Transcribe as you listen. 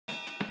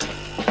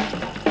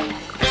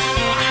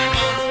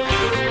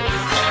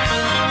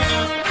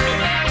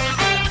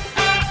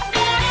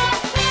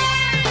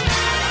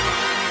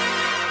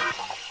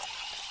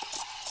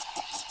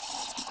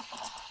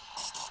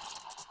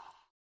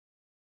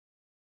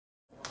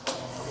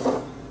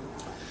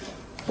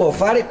può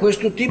fare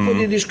questo tipo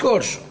di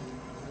discorso.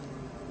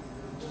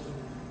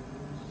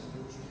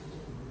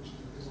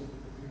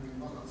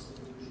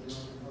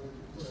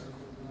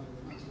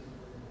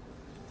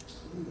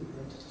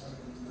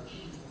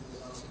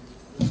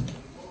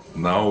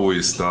 Now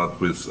we start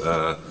with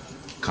a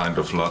kind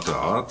of latte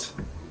art.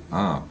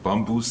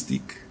 Bamboo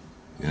stick.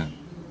 Yeah.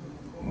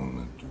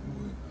 1,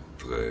 2,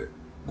 3,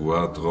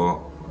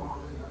 4.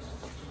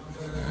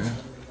 Okay.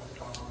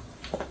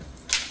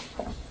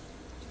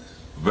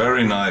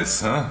 Very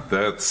nice, huh?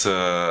 That's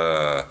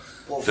the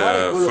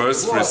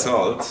first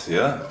result,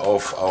 yeah,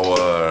 of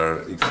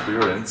our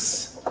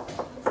experience.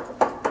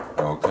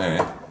 Okay.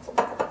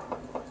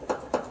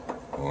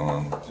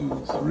 1,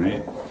 2,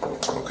 3.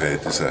 Okay,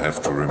 this I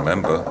have to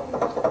remember.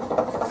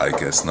 I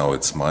guess now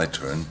it's my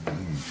turn.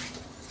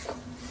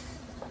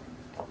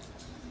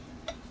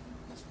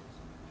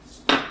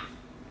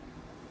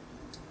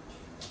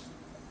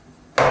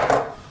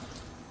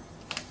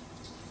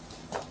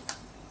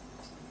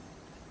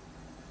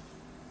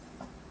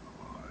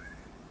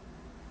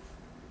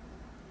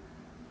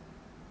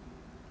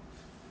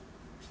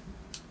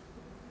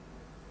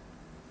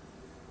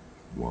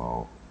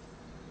 Wow.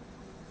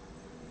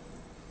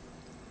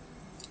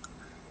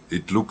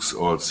 It looks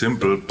all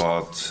simple,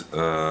 but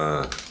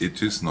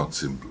it is not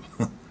simple.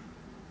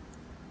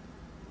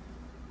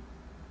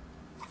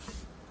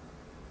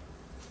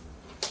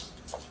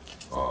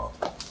 Oh,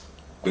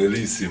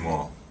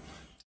 bellissimo.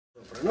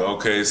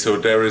 Okay, so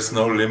there is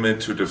no limit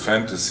to the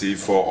fantasy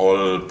for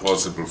all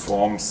possible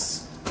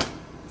forms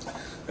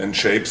and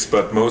shapes,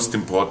 but most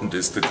important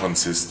is the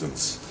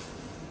consistency.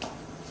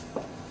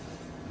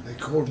 They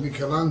called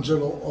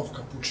Michelangelo of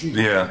Cappuccino.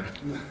 Yeah.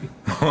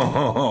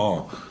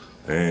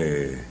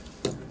 Hey.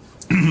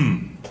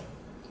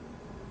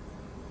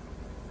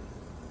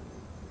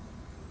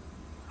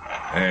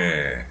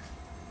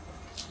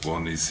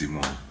 Buonissimo.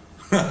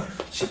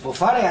 Si può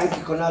fare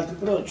anche con altri,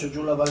 però c'ho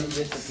giù la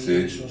valigetta che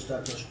ieri sono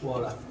stato a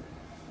scuola.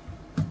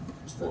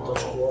 A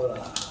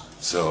scuola.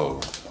 So,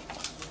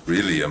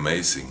 really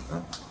amazing,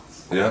 huh?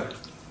 Yeah?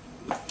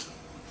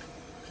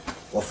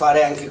 Può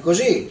fare anche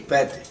così,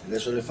 aspetti,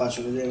 adesso le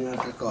faccio vedere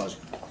un'altra cosa.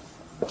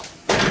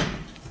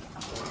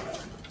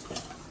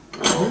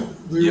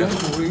 Do you want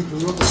to bring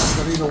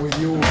Danilo with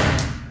you? Do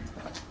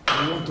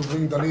you want to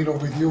bring Danilo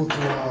with you to?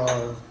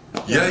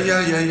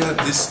 Yeah.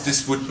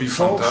 This would be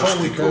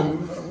fantastic.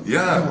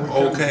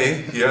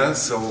 Okay. Yeah.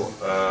 So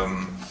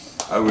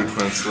I will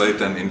translate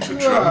them into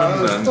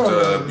German and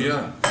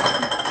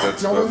that's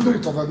Ti ho perfect.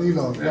 venduto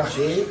Danilo. Yeah.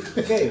 Sì?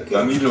 Ok.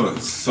 Danilo,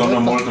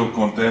 sono molto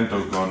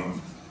contento con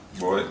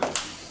voi.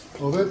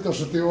 Ho detto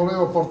se ti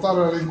volevo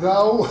portare a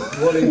Lindau.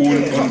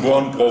 Un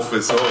buon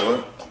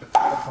professore.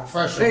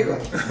 Prego.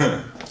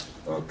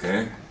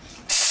 Ok.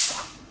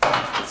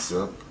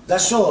 So. Da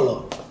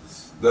solo.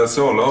 Da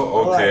solo?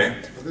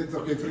 Ok. Ho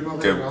detto che in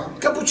primavera.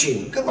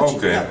 Cappuccino. Ok,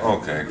 Primavera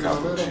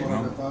cappuccino.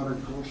 vorrebbe fare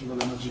il corso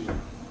delle magie.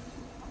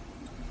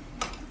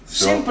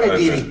 Sempre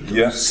diritto.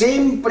 Yeah.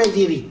 Sempre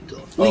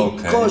diritto. Lì,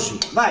 Ok. così,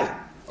 vai.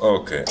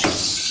 Ok.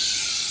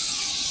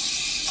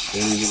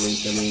 Quindi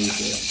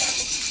lentamente.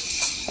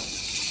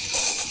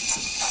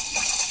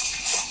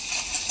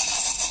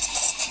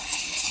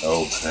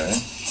 Ok.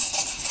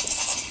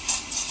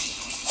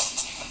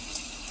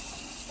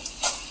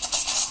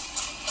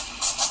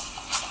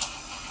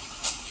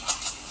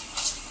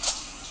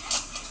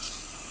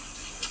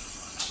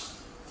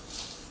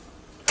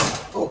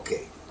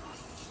 Ok.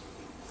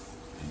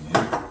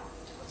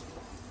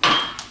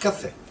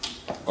 Caffè.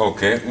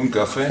 Ok, un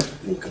caffè.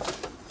 Un caffè.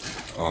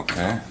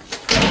 Ok.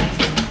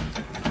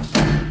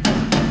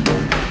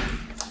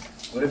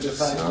 Vorrebbe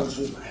fare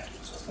così.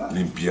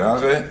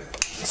 Limpiare.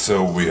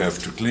 So we have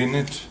to clean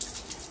it.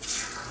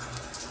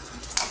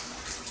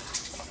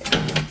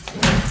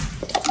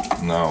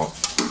 Now,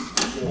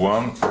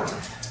 one.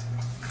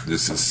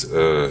 This is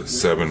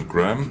 7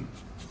 gram,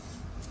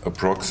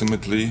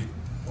 approximately.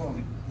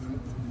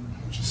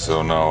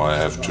 So now I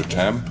have to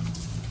temp.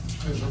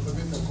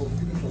 Esattamente al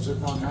confine fra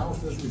Germania,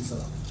 Austria e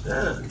Svizzera.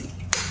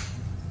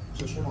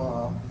 Cioè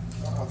sono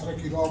a 3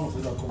 km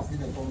dal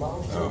confine con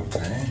l'Austria. Ok.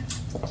 E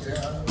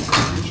a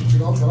 10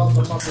 km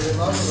dall'altra parte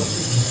dell'Austria da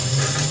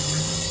Svizzera.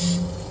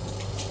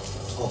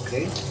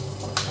 Ok.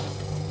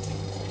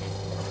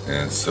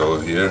 And so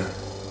here,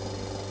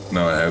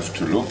 now I have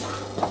to look.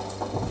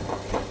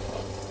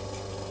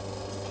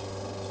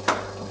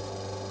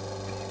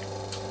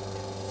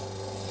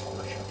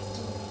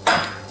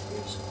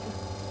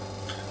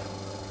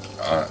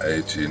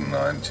 18,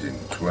 19,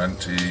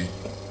 20,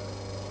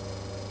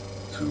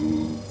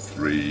 2,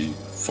 3,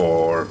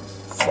 4,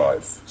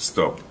 5.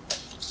 Stop.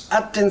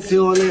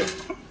 Attenzione.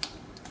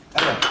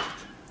 Allora,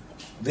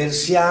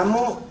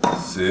 versiamo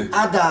Sì.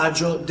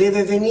 adagio,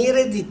 deve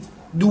venire di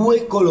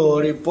 2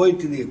 colori, poi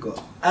ti dico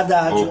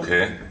adagio.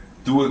 Ok.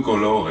 2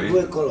 colori?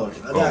 2 colori,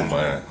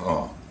 adagio.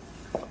 Oh,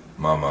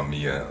 mamma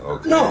mia,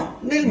 ok. No,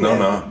 nel No,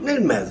 mezzo, no.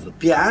 nel mezzo,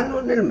 piano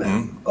nel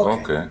mezzo.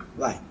 Ok.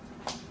 Vai.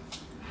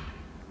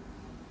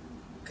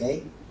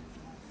 Ok?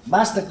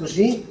 Basta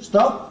così?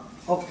 Stop?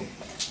 Ok.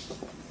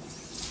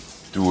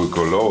 2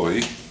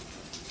 colori?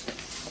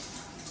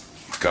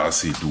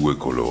 Quasi due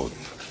colori.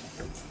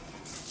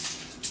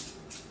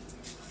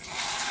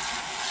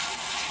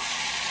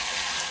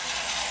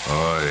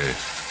 Oi.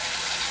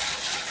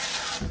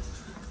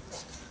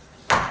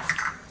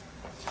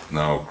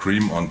 Now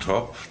cream on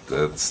top.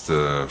 That's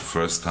the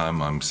first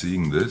time I'm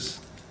seeing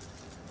this.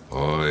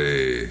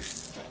 Oi.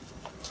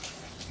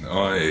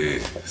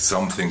 Oi.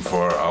 Something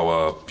for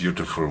our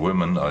beautiful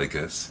women, I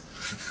guess.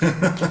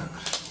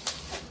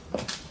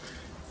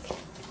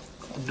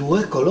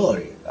 Due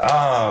colori.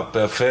 Ah,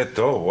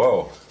 perfetto,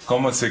 wow.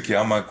 Come si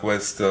chiama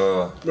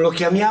questo? Lo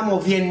chiamiamo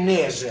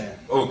viennese.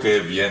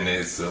 Ok,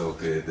 viennese,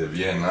 ok, di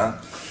Vienna.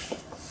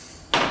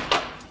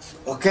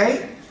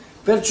 Ok?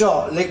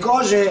 Perciò le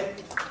cose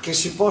che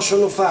si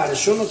possono fare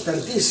sono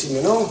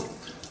tantissime, no?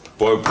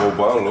 Puoi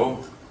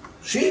provarlo?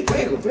 Sì,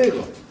 prego,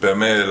 prego. Per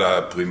me è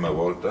la prima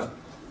volta.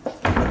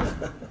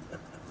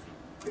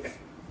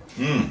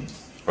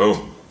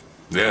 Oh,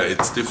 yeah,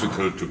 it's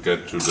difficult to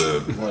get to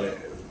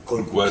the...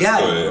 Col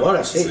cucchiaio,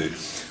 ora sì.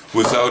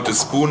 Without a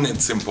spoon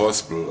it's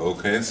impossible,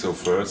 ok? So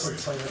first... Poi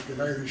fai anche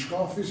dai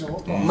riscoffi, se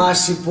vuoi. Ma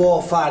si può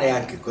fare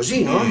anche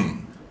così, no?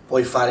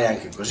 Puoi fare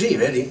anche così,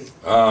 vedi?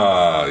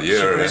 Ah, Si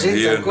yeah, and presenta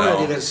here ancora now.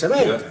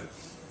 diversamente.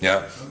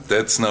 Yeah,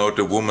 that's now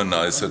the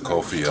womanizer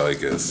coffee, I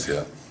guess,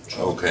 yeah.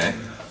 Okay.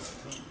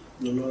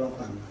 Non ho la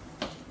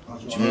panna.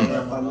 Ci vuole la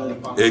panna di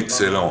panna.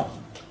 Excellent.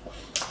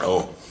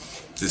 Oh,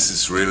 this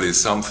is really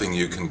something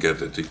you can get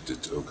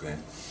addicted to, okay?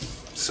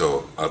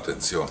 So,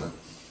 attenzione.